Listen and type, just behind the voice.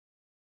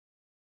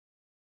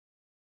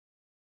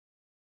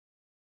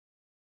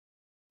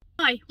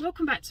Hi,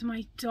 welcome back to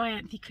my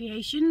Dianthe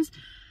Creations.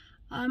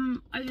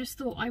 I just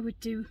thought I would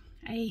do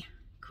a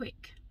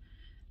quick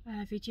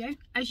video.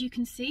 As you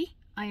can see,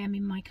 I am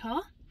in my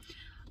car.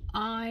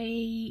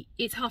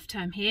 It's half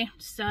term here,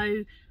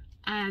 so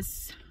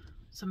as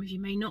some of you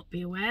may not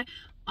be aware,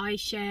 I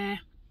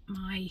share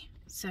my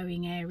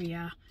sewing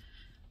area,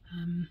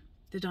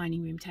 the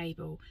dining room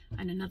table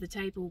and another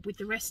table with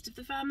the rest of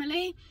the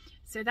family.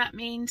 So that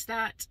means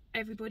that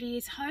everybody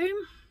is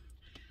home.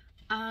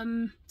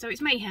 So it's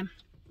mayhem.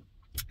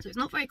 So it's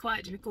not very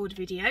quiet to record a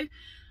video.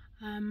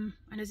 And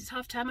as it's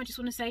half term, I just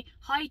want to say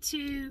hi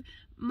to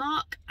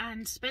Mark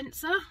and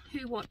Spencer,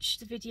 who watch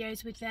the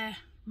videos with their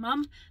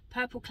mum.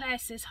 Purple Claire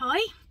says hi.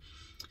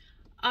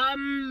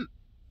 I'm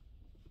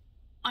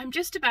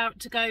just about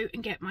to go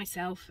and get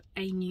myself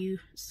a new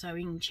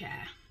sewing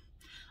chair.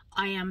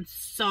 I am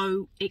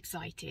so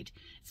excited.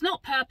 It's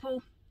not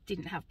purple,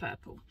 didn't have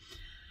purple.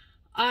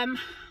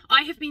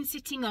 I have been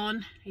sitting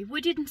on a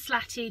wooden and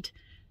slatted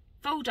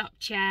fold-up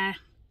chair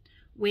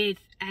with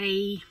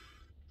a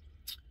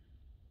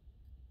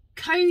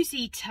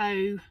cozy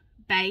toe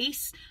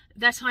base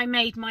that I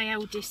made my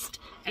eldest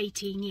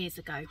 18 years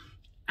ago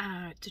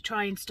to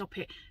try and stop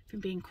it from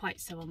being quite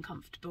so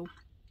uncomfortable.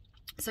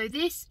 So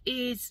this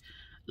is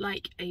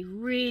like a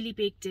really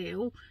big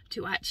deal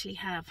to actually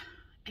have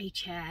a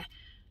chair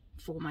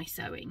for my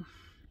sewing.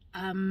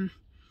 I've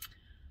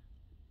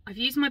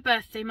used my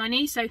birthday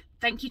money, so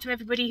thank you to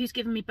everybody who's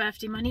given me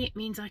birthday money. It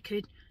means I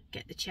could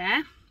get the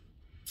chair.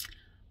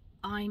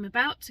 I'm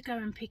about to go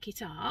and pick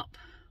it up.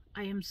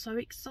 I am so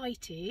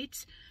excited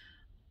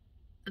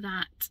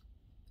that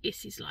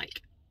this is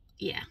like,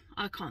 yeah,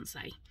 I can't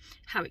say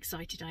how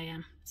excited I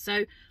am.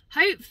 So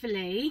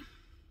hopefully,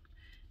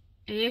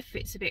 if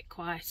it's a bit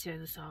quieter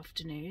this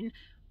afternoon,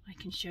 I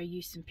can show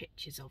you some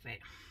pictures of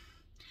it.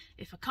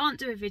 If I can't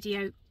do a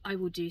video, I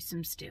will do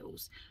some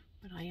stills,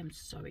 but I am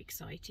so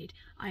excited.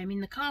 I am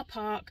in the car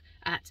park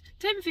at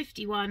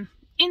 10:51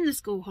 in the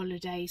school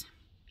holidays,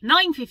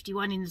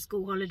 9:51 in the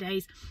school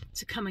holidays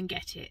to come and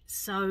get it.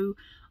 So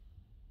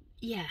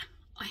yeah,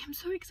 I am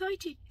so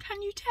excited.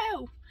 Can you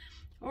tell?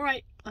 All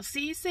right, I'll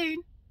see you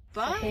soon.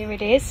 Bye. So here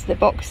it is. The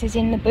box is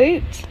in the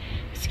boot.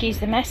 Excuse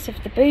the mess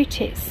of the boot.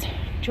 It's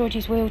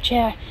George's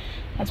wheelchair,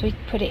 as we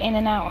put it in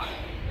and out,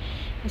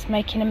 is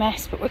making a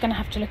mess, but we're going to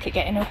have to look at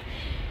getting a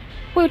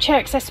wheelchair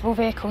accessible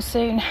vehicle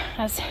soon,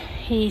 as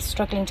he's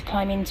struggling to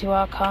climb into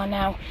our car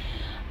now.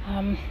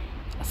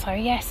 So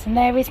yes, and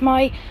there is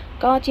my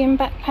Guardian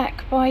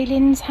backpack by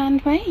Lynn's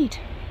Handmade.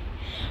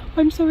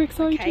 I'm so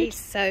excited. Okay,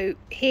 so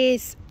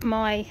here's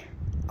my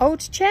old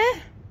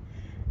chair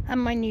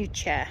and my new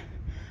chair.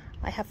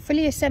 I have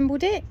fully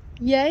assembled it.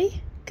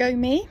 Yay, go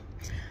me.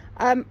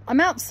 I'm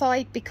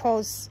outside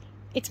because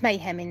it's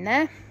mayhem in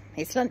there.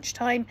 It's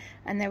lunchtime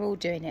and they're all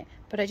doing it.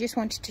 But I just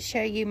wanted to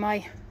show you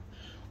my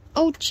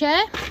old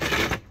chair.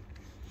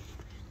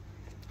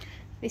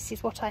 This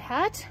is what I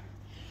had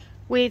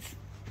with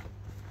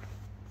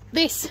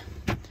this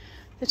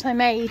that I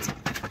made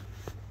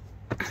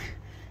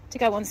to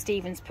go on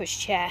Stephen's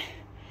pushchair,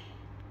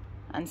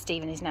 and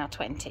Stephen is now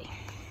 20.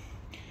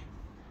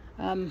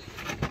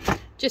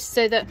 Just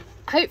so that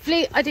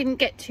hopefully I didn't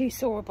get too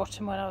sore a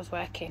bottom while I was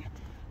working.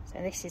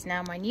 So this is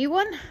now my new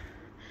one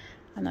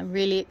and I'm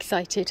really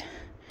excited.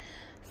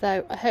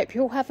 So I hope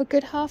you all have a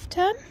good half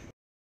term.